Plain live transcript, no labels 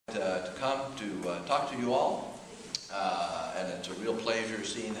talk to you all, and it's a real pleasure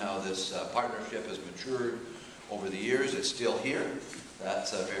seeing how this partnership has matured over the years. It's still here.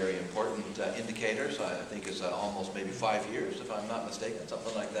 That's a very important indicator. So I think it's almost maybe 5 years, if I'm not mistaken,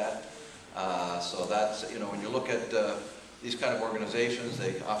 something like that. So that's, you know, when you look at these kind of organizations,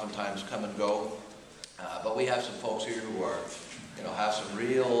 they oftentimes come and go. But we have some folks here who are, you know, have some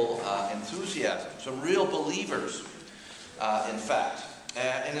real enthusiasm, some real believers, in fact.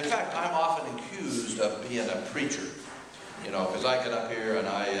 And in fact, I'm often accused of being a preacher, you know, because I get up here and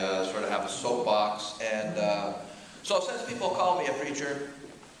I sort of have a soapbox. And so since people call me a preacher,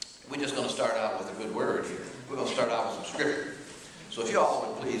 we're just going to start out with a good word here. We're going to start out with some scripture. So if you all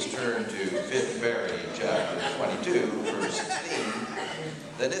would please turn to 5th Prairie, chapter 22, verse 16,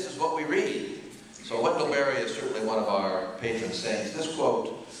 then this is what we read. So Wendell Berry is certainly one of our patron saints. This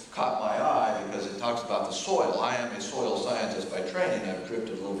quote caught my eye because it talks about the soil. I am a soil scientist by training. I've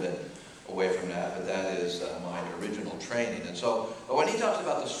drifted a little bit away from that, but that is my original training. And so when he talks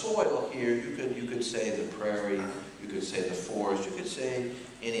about the soil here, you could say the prairie, you could say the forest, you could say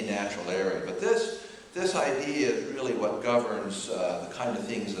any natural area. But this idea is really what governs the kind of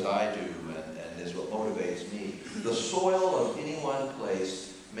things that I do and is what motivates me. The soil of any one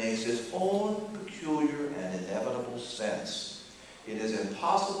place makes its own peculiar and inevitable sense. It is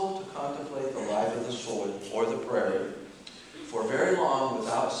impossible to contemplate the life of the soil or the prairie for very long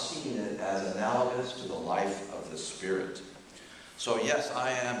without seeing it as analogous to the life of the spirit. So yes,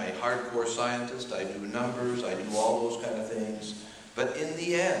 I am a hardcore scientist. I do numbers, I do all those kind of things. But in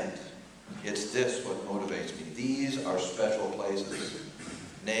the end, it's this what motivates me. These are special places.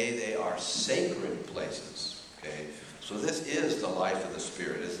 Nay, they are sacred places. Okay? So this is the life of the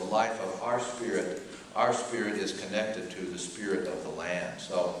Spirit. It's the life of our spirit. Our spirit is connected to the spirit of the land.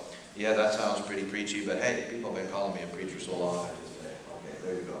 So, yeah, that sounds pretty preachy, but hey, people have been calling me a preacher so long, I just say, okay,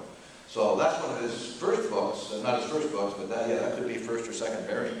 there you go. So that's one of his first books, not his first books, but that could be 1st or 2nd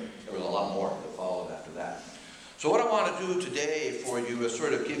Prairie. There was a lot more that followed after that. So what I want to do today for you is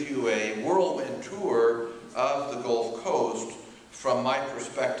sort of give you a whirlwind tour of the Gulf Coast from my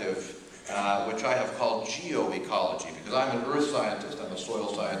perspective, which I have called GeoEcology, because I'm an earth scientist, I'm a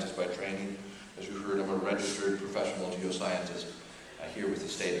soil scientist by training. As you heard, I'm a registered professional geoscientist here with the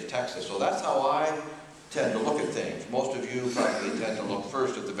state of Texas. So that's how I tend to look at things. Most of you probably tend to look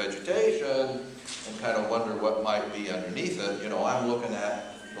first at the vegetation and kind of wonder what might be underneath it. You know, I'm looking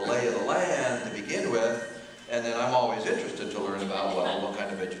at the lay of the land to begin with, and then I'm always interested to learn about, well, what kind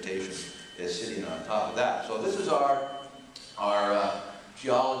of vegetation is sitting on top of that. So this is our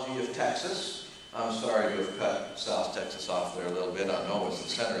geology of Texas. I'm sorry to have cut South Texas off there a little bit. I know it's the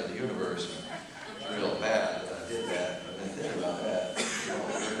center of the universe. It's real bad that I did that. I've been thinking about that.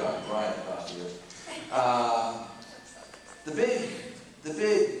 We're talking Brian across here. The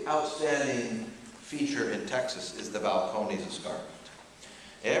big outstanding feature in Texas is the Balcones Escarpment.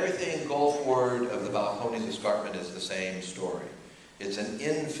 Everything Gulfward of the Balcones Escarpment is the same story. It's an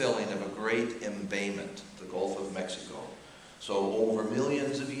infilling of a great embayment, the Gulf of Mexico. So over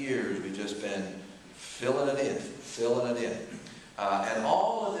millions of years, we've just been filling it in. And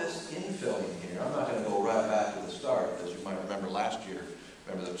all of this infilling here, I'm not going to go right back to the start, as you might remember last year.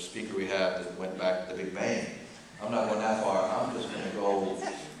 Remember the speaker we had that went back to the Big Bang. I'm not going that far. I'm just going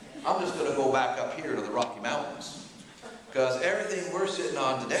to go back up here to the Rocky Mountains. Because everything we're sitting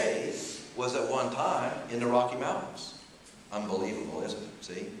on today was at one time in the Rocky Mountains. Unbelievable, isn't it?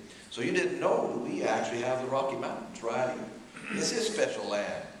 See? So you didn't know that we actually have the Rocky Mountains right here. This is special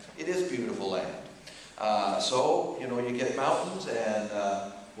land. It is beautiful land. So, you know, you get mountains, and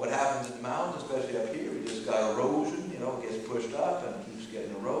what happens in the mountains, especially up here, we just got erosion, you know, it gets pushed up and keeps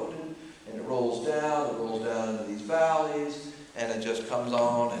getting eroded, and it rolls down into these valleys, and it just comes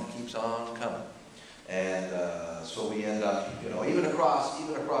on and keeps on coming. And so we end up, you know, even across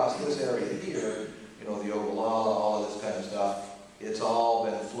this area here, you know, the Ogallala, all of this kind of stuff, it's all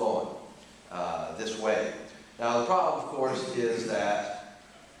been flowing this way. Now the problem, of course, is that,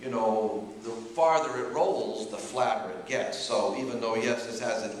 you know, the farther it rolls, the flatter it gets. So even though, yes, this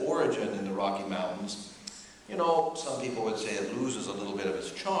has its origin in the Rocky Mountains, you know, some people would say it loses a little bit of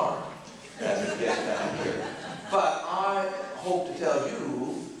its charm as it gets down here. But I hope to tell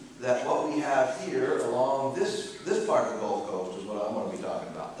you that what we have here along this part of the Gulf Coast is what I'm going to be talking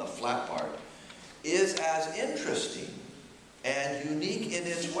about, the flat part, is as interesting and unique in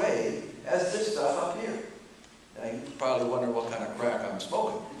its way as this stuff up here. Now you probably wonder what kind of crack I'm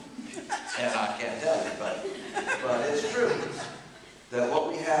smoking, and I can't tell you, but it's true that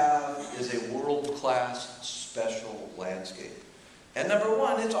what we have is a world-class special landscape. And number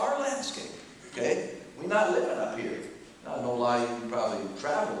one, it's our landscape, okay? We're not living up here. no lie, you probably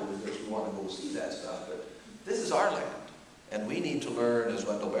travel because you want to go see that stuff, but this is our land. And we need to learn, as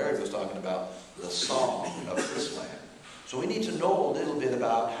Wendell Berry was talking about, the song of this land. So we need to know a little bit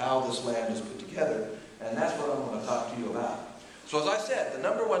about how this land is put together, and that's what I'm going to talk to you about. So as I said, the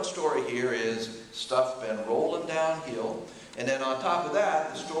number one story here is stuff been rolling downhill, and then on top of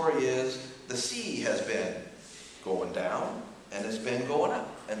that, the story is the sea has been going down, and it's been going up.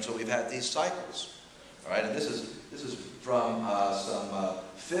 And so we've had these cycles. All right, and this is from some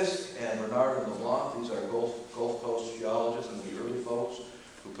Fisk and Bernard and LeBlanc. These are Gulf Coast geologists and the early folks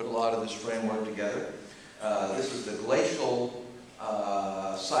who put a lot of this framework together. This is the glacial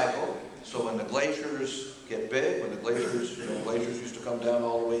cycle. So when the glaciers get big, when the glaciers, glaciers used to come down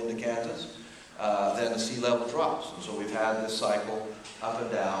all the way into Kansas, then the sea level drops. And so we've had this cycle up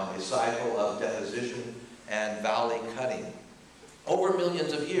and down, a cycle of deposition and valley cutting over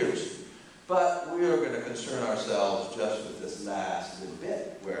millions of years. But we are going to concern ourselves just with this last little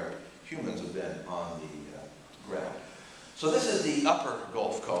bit where humans have been on the ground. So this is the upper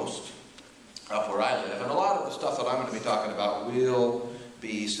Gulf Coast, up where I live, and a lot of the stuff that I'm going to be talking about will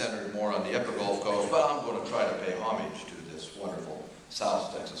be centered more on the upper Gulf Coast, but I'm going to try to pay homage to this wonderful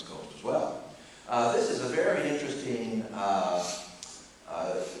South Texas coast as well. This is a very interesting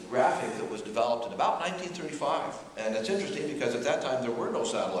graphic that was developed in about 1935, and it's interesting because at that time there were no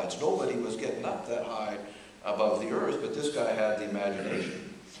satellites. Nobody was getting up that high above the Earth, but this guy had the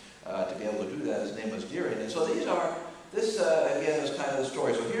imagination to be able to do that. His name was Deering, and so this again is kind of the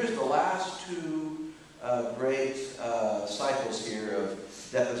story. So here's the last two great cycles here of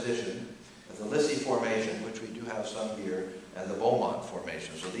deposition, the Lissy Formation, which we do have some here, and the Beaumont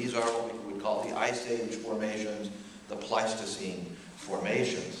Formation. So these are what we would call the Ice Age formations, the Pleistocene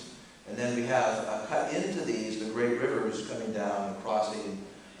formations. And then we have cut into these the great rivers coming down and crossing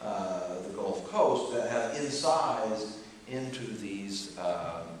the Gulf Coast that have incised into these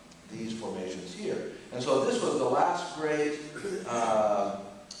formations here. And so this was the last great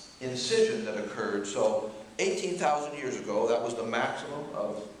incision that occurred. So 18,000 years ago, that was the maximum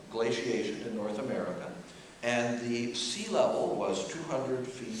of glaciation in North America. And the sea level was 200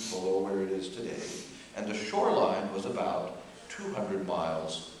 feet below where it is today. And the shoreline was about 200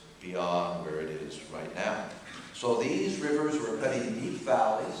 miles beyond where it is right now. So these rivers were cutting deep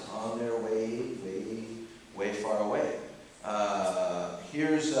valleys on their way, way far away.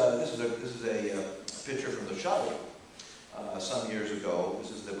 This is a picture from the shuttle some years ago.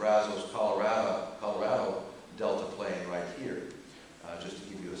 This is the Brazos, Colorado Delta Plain right here, just to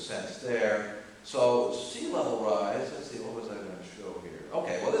give you a sense there. So sea level rise. Let's see, what was I going to show here?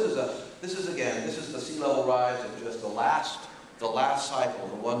 Okay, well this is the sea level rise of just the last cycle,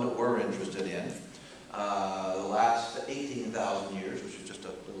 the one that we're interested in, the last 18,000 years, which is just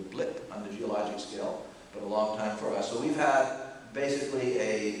a little blip on the geologic scale, but a long time for us. So we've had basically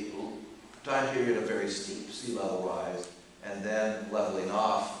a time period of very steep sea level rise, and then leveling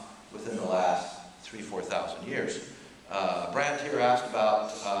off within the last 3,000–4,000 years. Brant here asked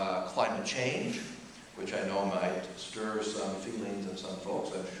about climate change, which I know might stir some feelings in some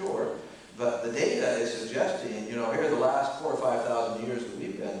folks, I'm sure. But the data is suggesting, here the last 4,000 or 5,000 years that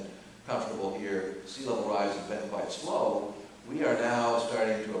we've been comfortable here, sea level rise has been quite slow. We are now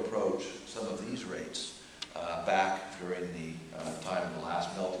starting to approach some of these rates back during the time of the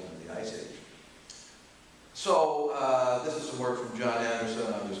last melting of the Ice Age. So this is some work from John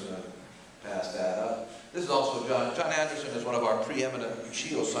Anderson. I'm just going to pass that up. This is also John Anderson is one of our preeminent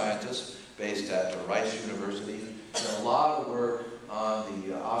geoscientists based at Rice University. Done a lot of work on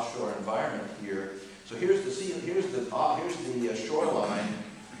the offshore environment here. So here's the shoreline.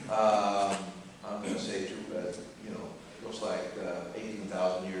 I'm going to say, looks like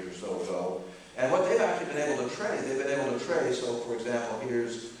 18,000 years or so ago. And what they've actually been able to trace, so for example,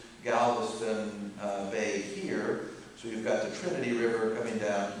 here's Galveston Bay here. So you've got the Trinity River coming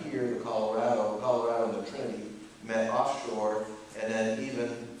down here, the Colorado and the Trinity met offshore, and then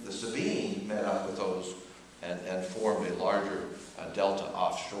even the Sabine met up with those and formed a larger delta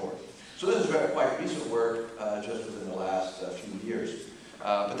offshore. So this is quite recent work, just within the last few years.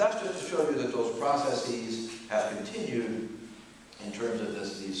 But that's just to show you that those processes have continued in terms of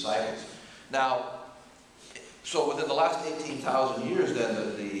these cycles. Now, so within the last 18,000 years then,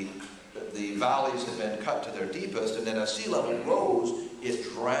 the valleys have been cut to their deepest, and then as sea level rose, it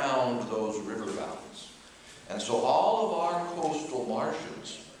drowned those river valleys. And so all of our coastal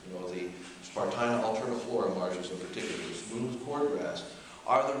marshes, the Spartina alterniflora marshes in particular, the smooth cordgrass,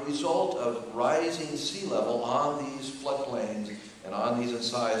 are the result of rising sea level on these floodplains and on these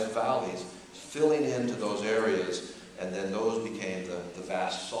incised valleys, filling into those areas, and then those became the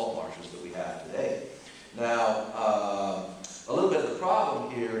vast salt marshes that we have today. Now, a little bit of the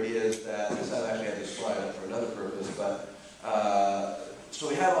problem here is that, this I actually had this slide up for another purpose, but so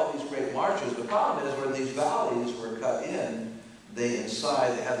we have all these great marshes. The problem is when these valleys were cut in, they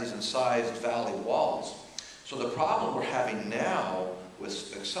have these incised valley walls. So the problem we're having now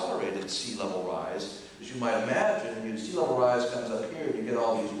with accelerated sea level rise, as you might imagine, sea level rise comes up here and you get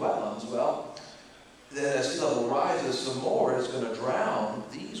all these wetlands. Well, then as sea level rises some more, it's going to drown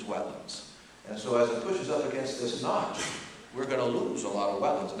these wetlands. And so as it pushes up against this notch, we're going to lose a lot of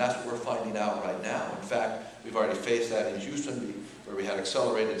wetlands, and that's what we're finding out right now. In fact, we've already faced that in Houston, where we had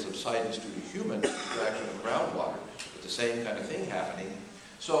accelerated subsidence due to human extraction of groundwater, with the same kind of thing happening.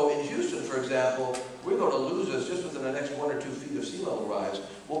 So in Houston, for example, we're going to lose this just within the next 1 or 2 feet of sea level rise.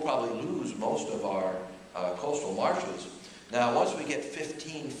 We'll probably lose most of our coastal marshes. Now, once we get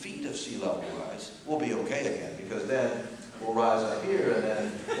 15 feet of sea level rise, we'll be okay again, because then we'll rise up here and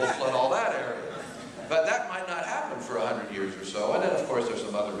then we'll flood all that area. But that might not happen for 100 years or so, and then of course there's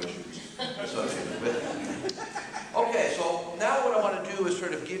some other issues associated with it. Okay, so now what I want to do is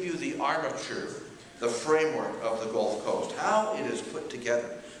sort of give you the armature, the framework of the Gulf Coast, how it is put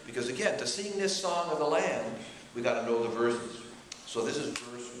together. Because again, to sing this song of the land, we got to know the verses. So this is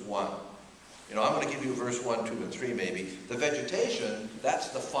verse 1. You know, I'm going to give you verse 1, 2, and 3 maybe. The vegetation, that's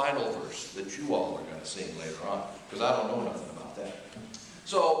the final verse that you all are going to sing later on, because I don't know nothing about that.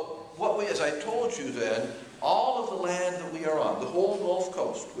 So, as I told you then, all of the land that we are on, the whole Gulf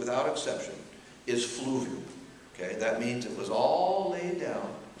Coast, without exception, is fluvial. Okay, that means it was all laid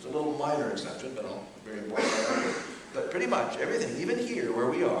down. There's a little minor exception, but very important. But pretty much everything, even here where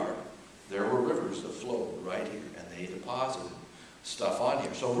we are, there were rivers that flowed right here, and they deposited stuff on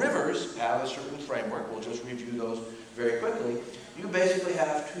here. So rivers have a certain framework. We'll just review those very quickly. You basically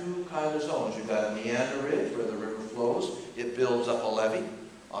have 2 kind of zones. You've got a meander ridge where the river flows. It builds up a levee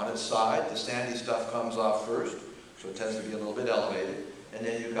on its side. The sandy stuff comes off first, so it tends to be a little bit elevated. And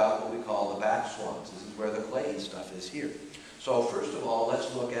then you've got what we call the back swans. This is where the clayey stuff is here. So first of all, let's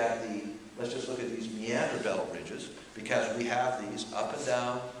just look at these meander belt ridges, because we have these up and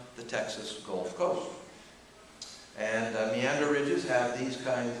down the Texas Gulf Coast. And meander ridges have these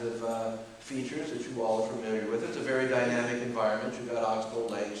kinds of features that you all are familiar with. It's a very dynamic environment. You've got oxbow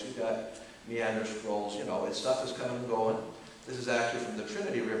lakes, you've got meander scrolls, you know, stuff is coming and going. This is actually from the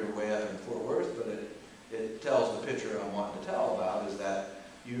Trinity River way up in Fort Worth, but it tells the picture I'm wanting to tell about is that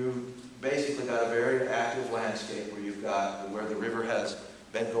you basically got a very active landscape where the river has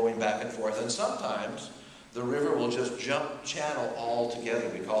been going back and forth, and sometimes the river will just jump channel altogether.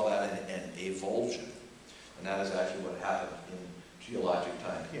 We call that an avulsion. And that is actually what happened in geologic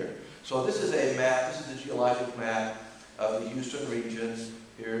time here. So this is a map, this is the geologic map of the Houston region.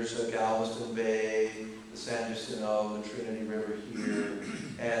 Here's Galveston Bay, the San Jacinto, the Trinity River here,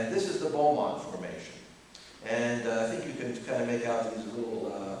 and this is the Beaumont Formation. And I think you can kind of make out these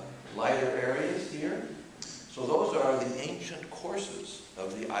little lighter areas here. So those are the ancient courses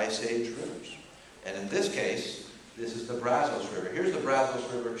of the Ice Age rivers. And in this case, this is the Brazos River. Here's the Brazos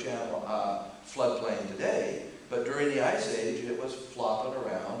River channel floodplain today, but during the Ice Age, it was flopping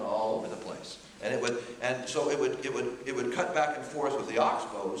around all over the place. And it would cut back and forth with the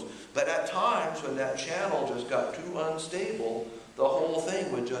oxbows, but at times when that channel just got too unstable, the whole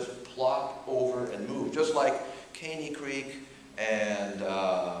thing would just plop over and move, just like Caney Creek and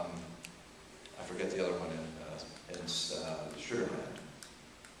I forget the other one in Sugar Land.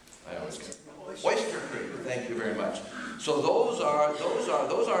 I always get Oyster Creek. Thank you very much. So those are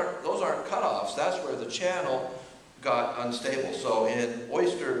cutoffs. That's where the channel got unstable. So in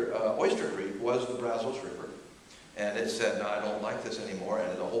Oyster Creek was the Brazos River, and it said, no, I don't like this anymore,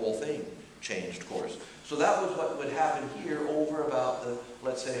 and the whole thing changed course. So that was what would happen here over about the,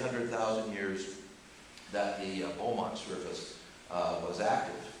 let's say, 100,000 years that the Beaumont surface was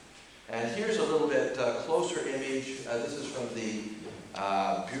active. And here's a little bit closer image. This is from the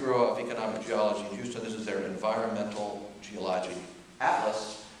Bureau of Economic Geology in Houston. This is their Environmental Geologic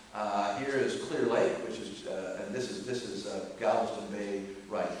Atlas. Here is Clear Lake, which is, and this is Galveston Bay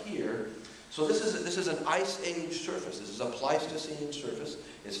right here. So this is an Ice Age surface. This is a Pleistocene surface.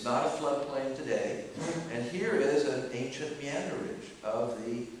 It's not a floodplain today. And here is an ancient meander ridge of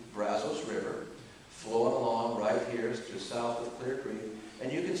the Brazos River flowing along right here just south of Clear Creek.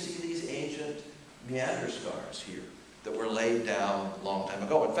 And you can see these ancient meander scars here that were laid down a long time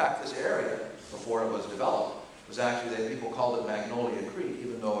ago. In fact, this area, before it was developed, was actually, people called it Magnolia Creek,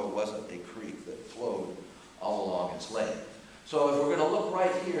 even though it wasn't a creek that flowed all along its length. So if we're going to look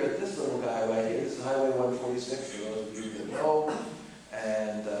right here at this little guy right here, this is Highway 146, for those of you that know,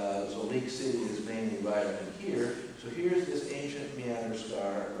 and so Leak City is mainly right up in here. So here's this ancient meander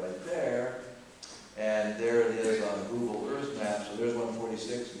scar right there, And there it is on Google Earth map. So there's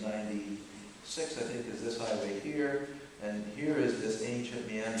 146.96, I think, is this highway here. And here is this ancient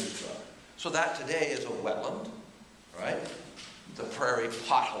meander scar. So that today is a wetland, right? The prairie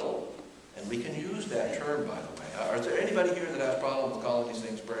pothole. And we can use that term, by the way. Is there anybody here that has problems with calling these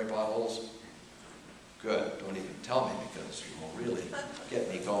things prairie potholes? Good. Don't even tell me, because you will really get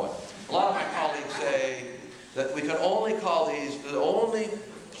me going. A lot of my colleagues say that we can only call these, the only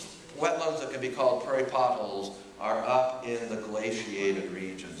wetlands that can be called prairie potholes are up in the glaciated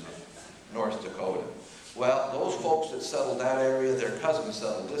regions of North Dakota. Well, those folks that settled that area, their cousins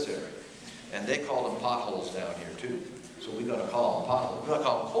settled this area. And they call them potholes down here too. So we're going to call them potholes. We're going to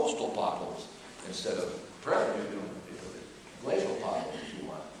call them coastal potholes instead of prairie, glacial potholes if you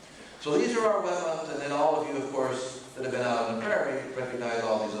want. So these are our wetlands, and then all of you, of course, that have been out on the prairie recognize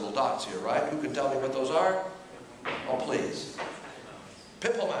all these little dots here, right? Who can tell me what those are? Oh, please.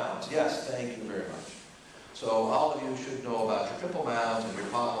 Pimple mounds. Yes, thank you very much. So all of you should know about your pimple mounds and your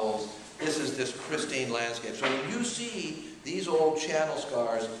potholes. This is this pristine landscape. So when you see these old channel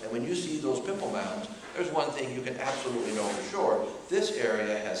scars, and when you see those pimple mounds, there's one thing you can absolutely know for sure. This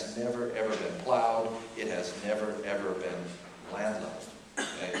area has never, ever been plowed. It has never, ever been land leveled.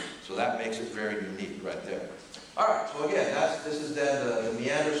 Okay? So that makes it very unique right there. All right, so again, this is then the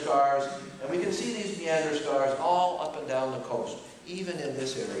meander scars. And we can see these meander scars all up and down the coast, even in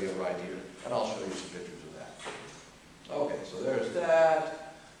this area right here. And I'll show you some pictures of that. Okay, so there's that.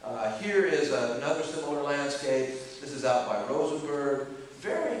 Here is another similar landscape. This is out by Rosenberg.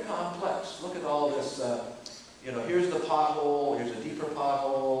 Very complex. Look at all this, here's the pothole, here's a deeper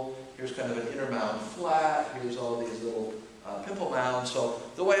pothole, here's kind of an intermound flat, here's all these little pimple mounds. So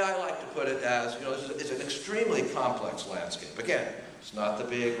the way I like to put it as, it's an extremely complex landscape. Again, it's not the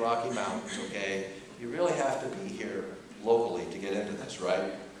big Rocky Mountains, okay? You really have to be here locally to get into this,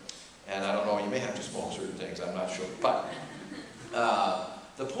 right? And I don't know, you may have to smoke certain things, I'm not sure. But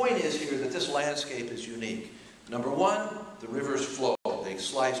the point is here that this landscape is unique. Number one, the rivers flow. They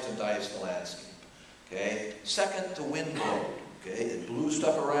sliced and diced the landscape. Okay? Second, the wind blowed. Okay? It blew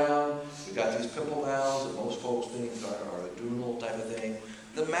stuff around. We got these pimple mounds that most folks think are a dune type of thing.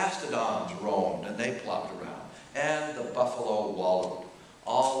 The mastodons roamed and they plopped around. And the buffalo wallowed.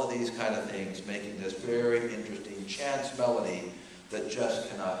 All of these kind of things making this very interesting chance melody that just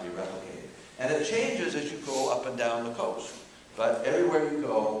cannot be replicated. And it changes as you go up and down the coast. But everywhere you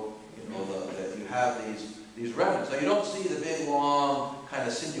go, you have these remnants. Now you don't see the big, long, kind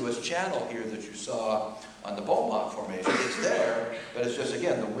of sinuous channel here that you saw on the Beaumont Formation. It's there, but it's just,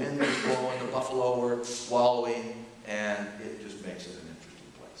 again, the wind is blowing, the buffalo were wallowing, and it just makes it an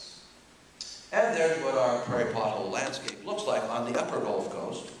interesting place. And there's what our prairie pothole landscape looks like on the upper Gulf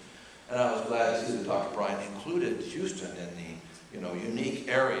Coast. And I was glad to see that Dr. Bryan included Houston in the unique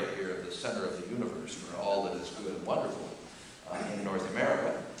area here at the center of the universe for all that is good and wonderful in North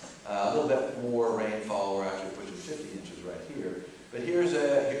America. A little bit more rainfall. We're actually pushing 50 inches right here. But here's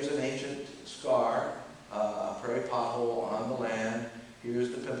an ancient scar, a prairie pothole on the land.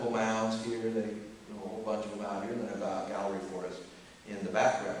 Here's the pimple mounds here. They a whole bunch of them out here, and then I've got a gallery forest in the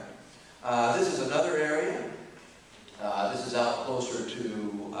background. This is another area. This is out closer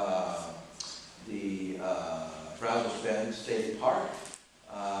to the Brazos State Park.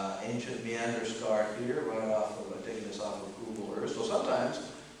 Ancient meander scar here, right off of, taking this off of Google Earth. So sometimes,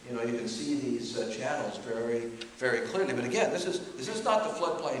 you can see these channels very, very clearly. But again, this is not the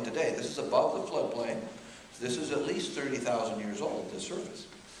floodplain today. This is above the floodplain. This is at least 30,000 years old, this surface.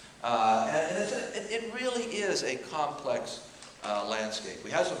 And it really is a complex landscape.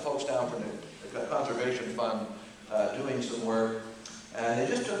 We had some folks down from the Conservation Fund doing some work. And they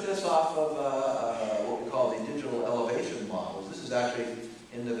just took this off of what we call the digital elevation models. This is actually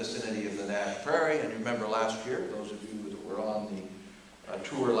in the vicinity of the Nash Prairie. And you remember last year, those of you that were on the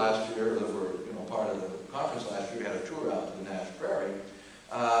tour last year, that were part of the conference last year, we had a tour out to the Nash Prairie.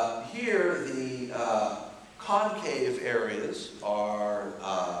 Here, the concave areas are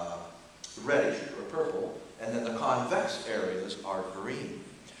reddish or purple, and then the convex areas are green.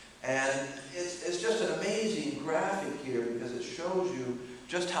 And it's just an amazing graphic here because it shows you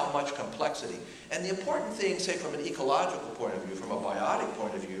just how much complexity. And the important thing, say from an ecological point of view, from a biotic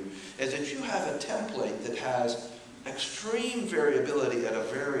point of view, is that you have a template that has extreme variability at a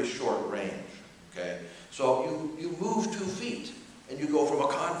very short range. Okay? So you move 2 feet and you go from a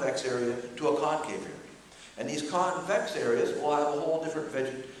convex area to a concave area. And these convex areas will have a whole different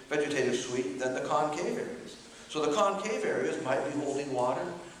vegetative suite than the concave areas. So the concave areas might be holding water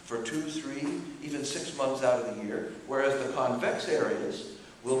for 2, 3, even 6 months out of the year, whereas the convex areas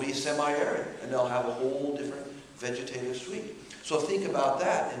will be semi-arid, and they'll have a whole different vegetative suite. So think about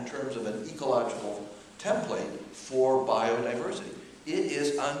that in terms of an ecological template for biodiversity. It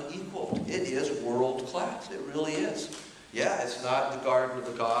is unequaled. It is world class. It really is. Yeah, it's not the Garden of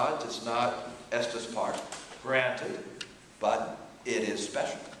the Gods. It's not Estes Park, granted, but it is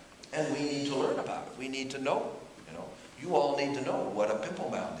special. And we need to learn about it. We need to know. You all need to know what a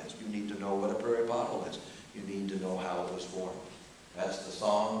pimple mound is. You need to know what a prairie pothole is. You need to know how it was formed. That's the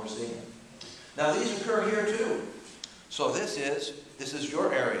song we're singing. Now these occur here too. So this is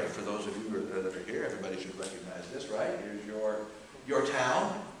your area. For those of you that are here, everybody should recognize this, right? Here's your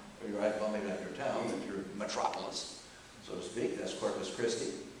town, or well, maybe not your town, but your metropolis, so to speak. That's Corpus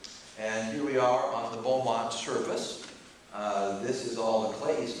Christi. And here we are on the Beaumont surface. This is all the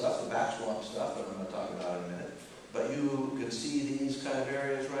clay stuff, the back swamp stuff that I'm going to talk about in a minute. But you can see these kind of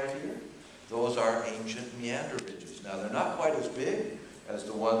areas right here. Those are ancient meander ridges. Now, they're not quite as big as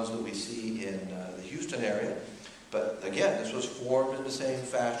the ones that we see in the Houston area. But again, this was formed in the same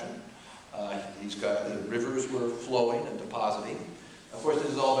fashion. The rivers were flowing and depositing. Of course, this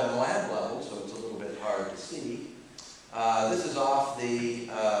has all been land level, so it's a little bit hard to see. This is off the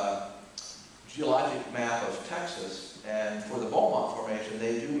geologic map of Texas. And for the Beaumont Formation,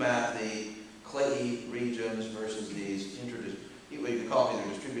 they do map the clayey regions versus these what you could call them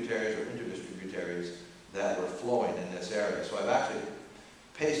either distributaries or interdistributaries that were flowing in this area. So I've actually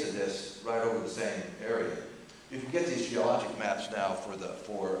pasted this right over the same area. You can get these geologic maps now for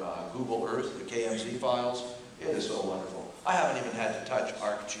Google Earth, the KMZ files. It is so wonderful. I haven't even had to touch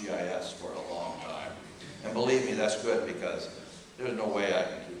ArcGIS for a long time. And believe me, that's good because there's no way I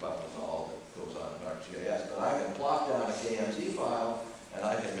can keep up with all that goes on in ArcGIS. But I can plop down a KMZ file and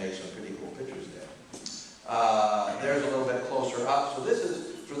I can make some pretty cool pictures there. There's a little bit closer up. So this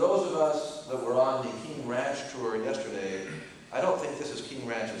is, for those of us that were on the King Ranch tour yesterday, I don't think this is King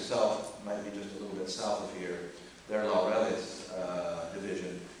Ranch itself. It might be just a little bit south of here. Their Laurelis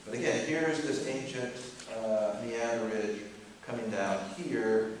division. But again, here's this ancient meander ridge coming down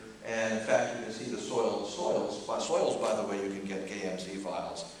here. And in fact, you can see the soils. Soils, by the way, you can get KMZ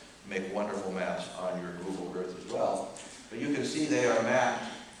files. Make wonderful maps on your Google Earth as well. But you can see they are mapped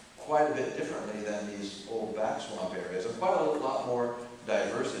quite a bit differently than these old back swamp areas, and quite a lot more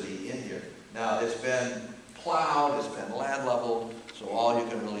diversity in here. Now, it's been plowed, it's been land leveled, so all you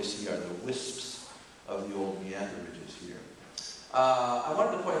can really see are the wisps of the old meander ridges here. I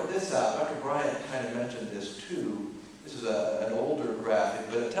wanted to point this out. Dr. Bryant kind of mentioned this too. This is an older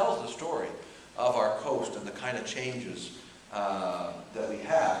graphic, but it tells the story of our coast and the kind of changes that we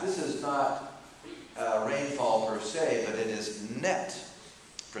have. This is not rainfall per se, but it is net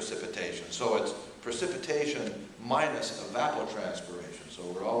precipitation. So it's precipitation minus evapotranspiration. So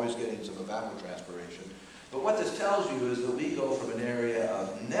we're always getting some evapotranspiration. But what this tells you is that we go from an area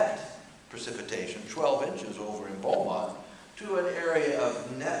of net precipitation, 12 inches over in Beaumont, to an area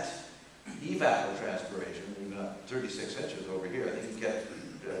of net evapotranspiration. We've got 36 inches over here. I think you get,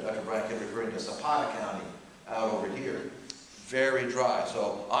 Dr. Bryant kept referring to Zapata County out over here. Very dry.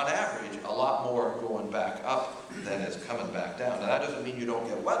 So on average, a lot more going back up than is coming back down. Now that doesn't mean you don't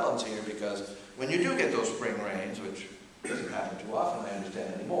get wetlands here, because when you do get those spring rains, which doesn't happen too often, I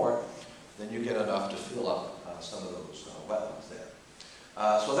understand anymore, then you get enough to fill up some of those wetlands there.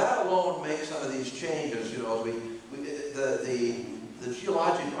 So that alone makes some of these changes. You know, the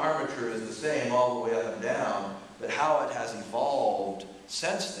geologic armature is the same all the way up and down, but how it has evolved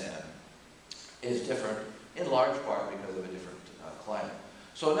since then is different, in large part because of a different climate.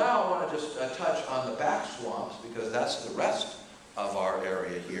 So now I want to just touch on the back swamps, because that's the rest of our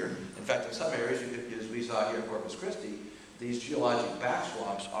area here. In fact, in some areas, as we saw here in Corpus Christi, these geologic back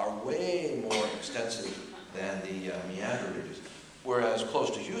swamps are way more extensive than the meander ridges. Whereas close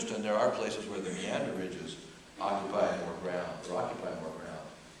to Houston, there are places where the meander ridges occupy more ground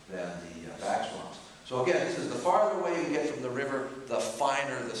than the back swamps. So again, this is the farther away you get from the river, the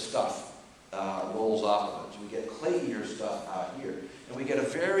finer the stuff rolls off of it. So we get clayier stuff out here. And we get a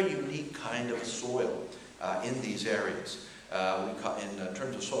very unique kind of soil in these areas. In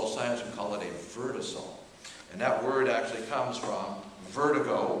terms of soil science, we call it a vertisol. And that word actually comes from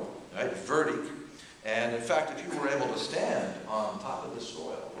vertigo, right? Vertic. And in fact, if you were able to stand on top of the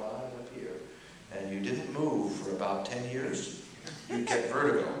soil right up here, and you didn't move for about 10 years, you'd get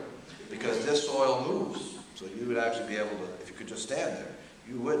vertigo, because this soil moves. So you would actually be able to, if you could just stand there,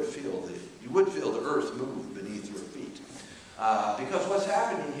 you would feel the earth move beneath your feet. Because what's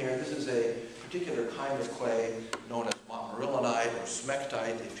happening here, this is a particular kind of clay known as montmorillonite or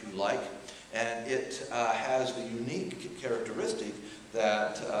smectite, if you like, and it has the unique characteristic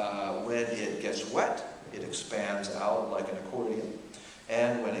that when it gets wet, it expands out like an accordion,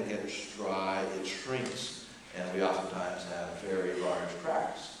 and when it gets dry, it shrinks. And we oftentimes have very large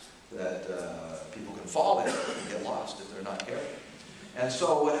cracks that people can fall in and get lost if they're not careful. And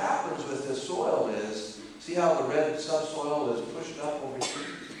so what happens with this soil is, see how the red subsoil is pushed up over here?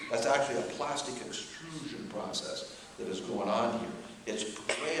 That's actually a plastic extrusion process that is going on here.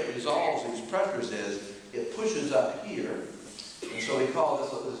 The way it resolves these pressures is it pushes up here, and so we call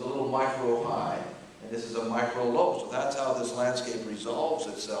this a little micro high, and this is a micro low. So that's how this landscape resolves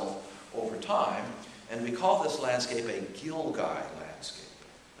itself over time, and we call this landscape a gilgai landscape.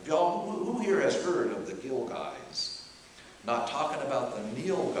 If y'all, who here has heard of the gilgais? Not talking about the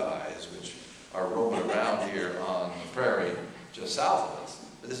nilgais, which are roaming around here on the prairie just south of us,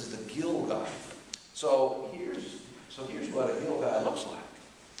 but this is the gilgai. So here's what a gilgai looks like.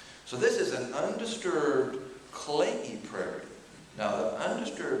 So this is an undisturbed clayey prairie. Now the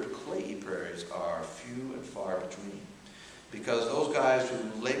undisturbed clayey prairies are few and far between, because those guys who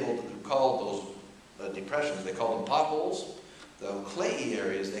called those depressions, they called them potholes. The clayey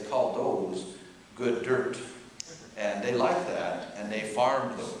areas, they called those good dirt. And they liked that, and they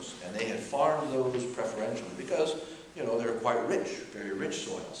farmed those. And they had farmed those preferentially because, you know, they're quite rich, very rich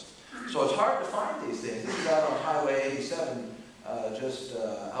soils. So it's hard to find these things. This is out on Highway 87, just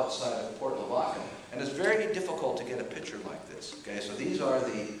outside of Port Lavaca. And it's very difficult to get a picture like this. Okay, so these are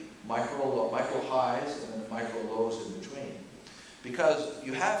the micro highs and the micro lows in between. Because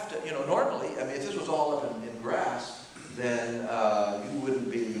you have to, you know, normally, I mean, if this was all up in grass, then you wouldn't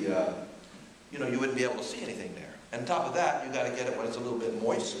be, you know, you wouldn't be able to see anything there. And on top of that, you got to get it when it's a little bit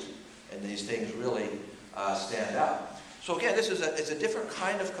moist, and these things really stand out. So again, this is it's a different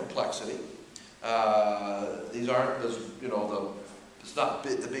kind of complexity. These aren't, you know, it's not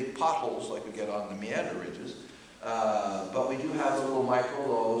the big potholes like we get on the meander ridges, but we do have the little micro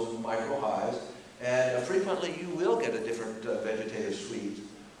lows and micro highs, and frequently you will get a different vegetative suite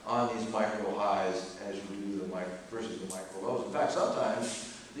on these micro highs as you do versus the micro lows. In fact, sometimes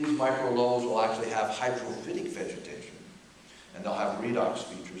these micro lows will actually have hydrophytic vegetation, and they'll have redox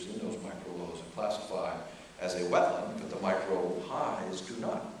features in those micro lows and classify as a wetland, but the micro highs do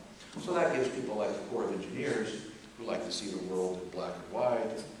not. So that gives people like the Corps of Engineers, who like to see the world in black and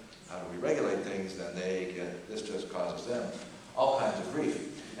white, how do we regulate things, then they get, this just causes them all kinds of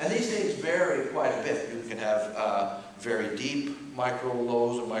grief. And these things vary quite a bit. You can have very deep micro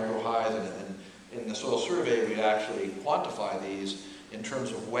lows and micro highs, and in the soil survey we actually quantify these in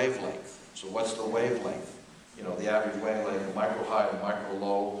terms of wavelength. So what's the wavelength? You know, the average wavelength, the micro high and micro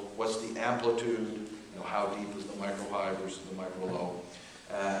low. What's the amplitude? You know, how deep is the micro high versus the micro low?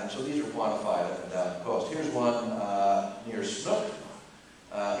 And so these are quantified up and down the coast. Here's one near Snook.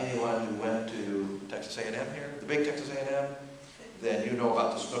 Anyone who went to Texas A&M here, the big Texas A&M, then you know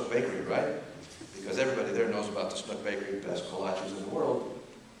about the Snook Bakery, right? Because everybody there knows about the Snook Bakery, best kolaches in the world.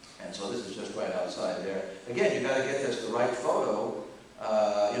 And so this is just right outside there. Again, you got to get this the right photo.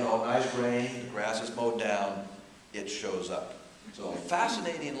 You know, nice rain, the grass is mowed down, it shows up. So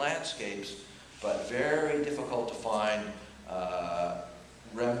fascinating landscapes, but very difficult to find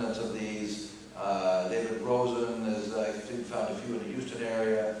remnants of these. David Rosen is, I think, found a few in the Houston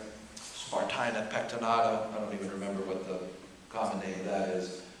area. Spartina pectinata, I don't even remember what the common name of that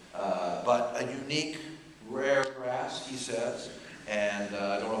is. But a unique, rare grass, he says. And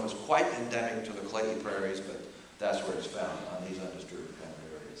I don't know if it's quite endemic to the clayey prairies, but that's where it's found, on these undisturbed kind of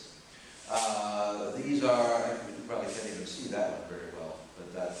areas. These are, you probably can't even see that one very well,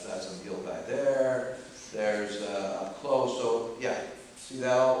 but that's a gilgai there. There's up close, so yeah, see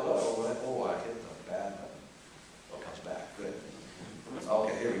that all? Oh, I hit the bad button. Oh, it comes back, good.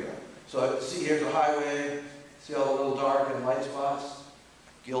 Okay, here we go. So see, here's the highway. See all the little dark and light spots?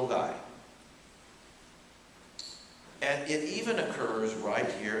 Gilgai. And it even occurs right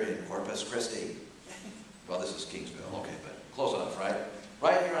here in Corpus Christi. Well, this is Kingsville, okay, but close enough, right?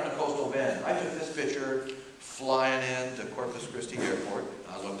 Right here on the coastal bend. I took this picture flying into Corpus Christi Airport.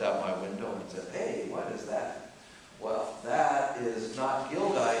 I looked out my window and said, hey, what is that? Well, that is not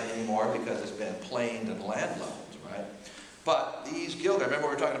gilgai anymore because it's been planed and land leveled, right? But these gilgai, remember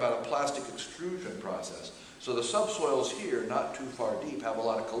we were talking about a plastic extrusion process. So the subsoils here, not too far deep, have a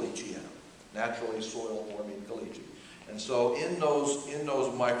lot of caliche in them, naturally soil-forming caliche. And so in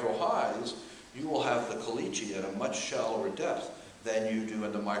those micro highs, you will have the caliche at a much shallower depth than you do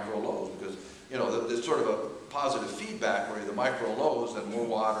in the micro lows, because you know there's sort of a positive feedback where the micro lows, then more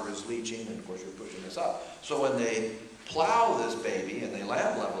water is leaching, and of course you're pushing this up. So when they plow this baby and they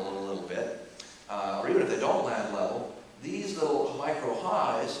land level it a little bit, or even if they don't land level, these little micro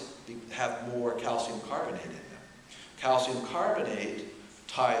highs have more calcium carbonate in them. Calcium carbonate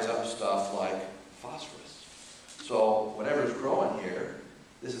ties up stuff like phosphorus. So whatever's growing here,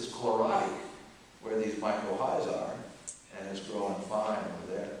 this is chlorotic. where these micro highs are, and it's growing fine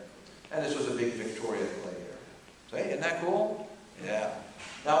over there. And this was a big Victoria clay area. So, hey, isn't that cool? Yeah.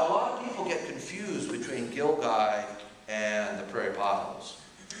 Now, a lot of people get confused between gilgai and the prairie potholes.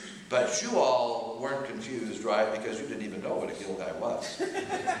 But you all weren't confused, right? Because you didn't even know what a gilgai was.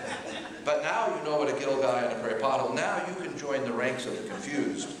 But now you know what a gilgai and a prairie pothole. Now you can join the ranks of the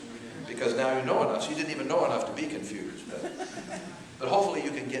confused. Because now you know enough. So you didn't even know enough to be confused. But hopefully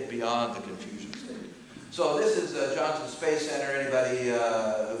you can get beyond the confusion state. So this is Johnson Space Center. Anybody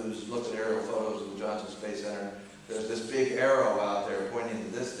who's looked at aerial photos of the Johnson Space Center, there's this big arrow out there pointing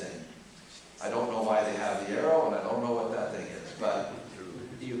to this thing. I don't know why they have the arrow, and I don't know what that thing is, but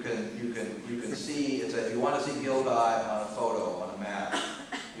you can see. It's if you want to see gilgai on a photo on a map,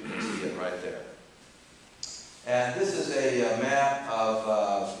 you can see it right there. And this is a map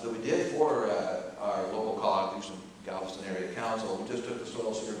of that we did for our local college, Galveston Area Council. We just took the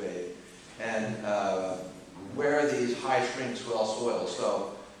soil survey and where these high shrink swell soils.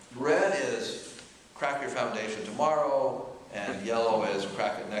 So red is crack your foundation tomorrow, and yellow is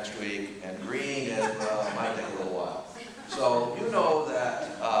crack it next week, and green is, well, it might take a little while. So you know that,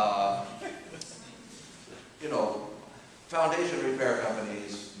 foundation repair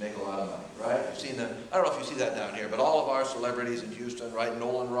companies make a lot of money, right? You've seen them, I don't know if you see that down here, but all of our celebrities in Houston, right?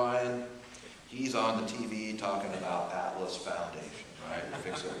 Nolan Ryan, he's on the TV talking about Atlas Foundation, right?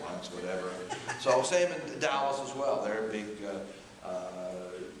 Fix it once, whatever. So same in Dallas as well. They're big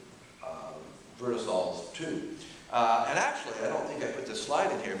vertisols too. And actually, I don't think I put this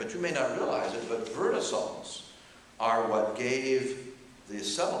slide in here, but you may not realize it, but vertisols are what gave the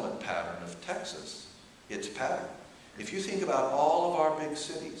settlement pattern of Texas its pattern. If you think about all of our big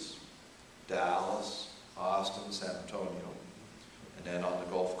cities, Dallas, Austin, San Antonio, and then on the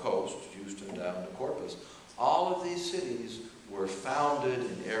Gulf Coast, Houston down to Corpus, all of these cities were founded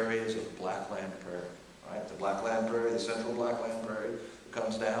in areas of blackland prairie, right? The blackland prairie, the central blackland prairie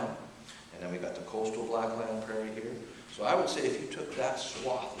comes down, and then we got the coastal blackland prairie here. So I would say if you took that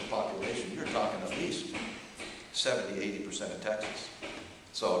swath of the population, you're talking at least 70, 80% of Texas.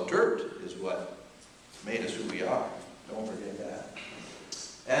 So dirt is what made us who we are. Don't forget that.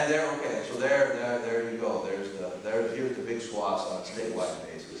 And there, okay, so there you go. Here's the big swaths on a statewide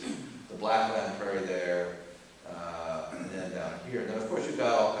basis. The blackland prairie there, and then down here. And then of course you've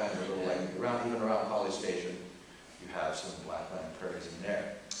got all kinds of little, like even around College Station, you have some blackland prairies in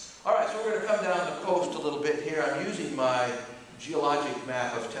there. All right, so we're going to come down the coast a little bit here. I'm using my geologic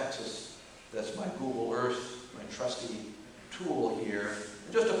map of Texas. That's my Google Earth, my trusty tool here.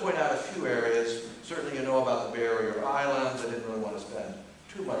 And just to point out a few areas, certainly you know about the barrier islands. I didn't really want to spend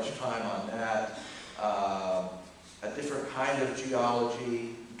too much time on that. A different kind of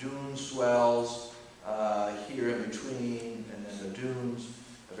geology, dune swells here in between, and then the dunes,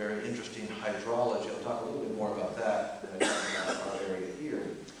 a very interesting hydrology. I'll talk a little bit more about that when I talk about our area here.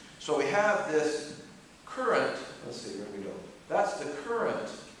 So we have this current, let's see, where do we go? That's the current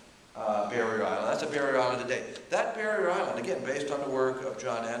barrier island. That's a barrier island today. That barrier island, again, based on the work of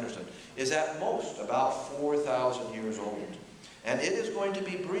John Anderson, is at most about 4,000 years old. And it is going to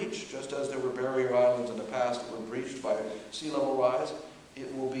be breached, just as there were barrier islands in the past that were breached by sea level rise.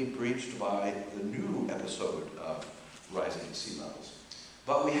 It will be breached by the new episode of rising sea levels.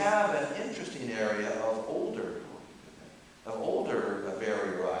 But we have an interesting area of older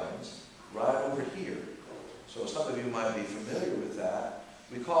barrier islands right over here. So some of you might be familiar with that.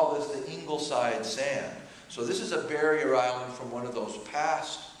 We call this the Ingleside Sand. So this is a barrier island from one of those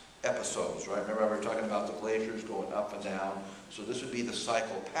past episodes, right? Remember we were talking about the glaciers going up and down. So this would be the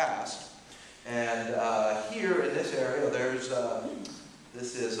cycle past. And here in this area, there's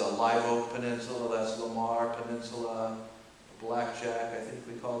this is a Live Oak Peninsula, that's Lamar Peninsula, Blackjack, I think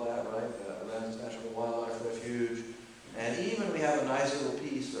we call that, right? Aransas National Wildlife Refuge. And even we have a nice little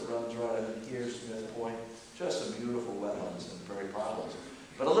piece that runs right up in here, Smith Point. Just some beautiful wetlands and prairie potholes.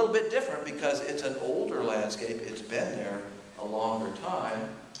 But a little bit different because it's an older landscape. It's been there a longer time.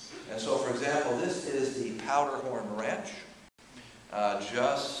 And so, for example, this is the Powderhorn Ranch,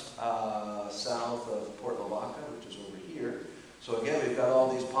 just south of Port Lavaca, which is over here. So again, we've got all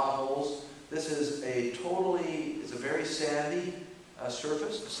these potholes. This is it's a very sandy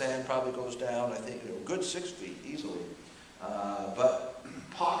surface. The sand probably goes down, I think, a good 6 feet easily. But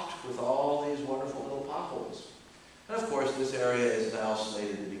pocked with all these wonderful little potholes. And of course, this area is now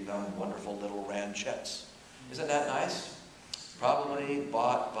slated to become wonderful little ranchettes. Isn't that nice? Probably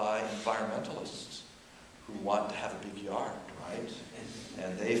bought by environmentalists who want to have a big yard, right?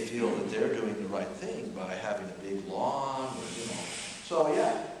 And they feel that they're doing the right thing by having a big lawn, or, So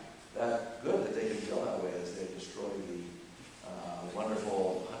yeah, good that they can feel that way as they destroy the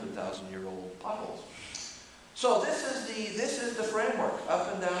wonderful 100,000-year-old potholes. So this is the framework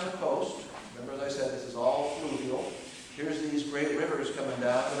up and down the coast. Remember, as I said, this is all fluvial. Here's these great rivers coming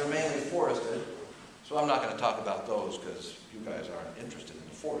down, and they're mainly forested. So I'm not going to talk about those because you guys aren't interested in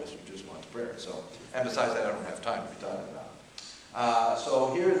the forest. You just want the prairie. So, and besides that, I don't have time to be talking about.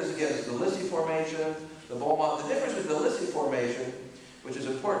 So here, this again is the Lissy Formation, the Beaumont. The difference with the Lissy Formation, which is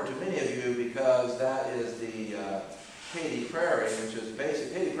important to many of you because that is the Ph.D. Prairie, which is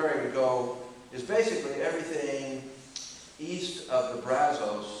basic. Ph.D. Prairie is basically everything east of the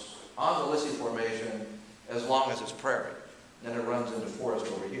Brazos on the Lissy Formation as long as it's prairie. Then it runs into forest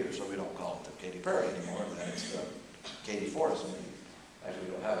over here, so we don't call it the Ph.D. Prairie anymore. Then it's the Ph.D. Forest. Actually,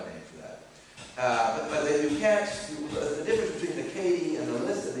 we don't have a name for that. But you can't. The difference between the Ph.D. and the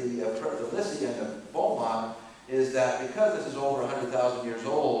Lissy and the Beaumont is that because this is over 100,000 years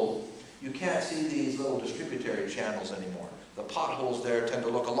old, you can't see these little distributary channels anymore. The potholes there tend to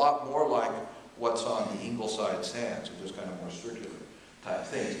look a lot more like what's on the Ingleside sands, so just kind of more circular type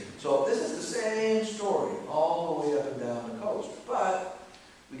things. So this is the same story all the way up and down the coast, but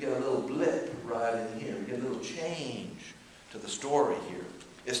we get a little blip right in here. We get a little change to the story here.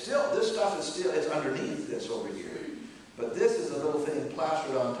 It's still, this stuff is still, it's underneath this over here, but this is a little thing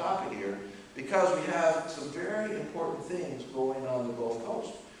plastered on top of here because we have some very important things going on the Gulf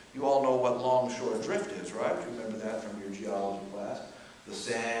Coast. You all know what longshore drift is, right? Remember that from your geology class? The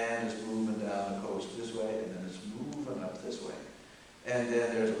sand is moving down the coast this way, and then it's moving up this way. And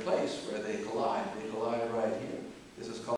then there's a place where they collide. They collide right here. This is called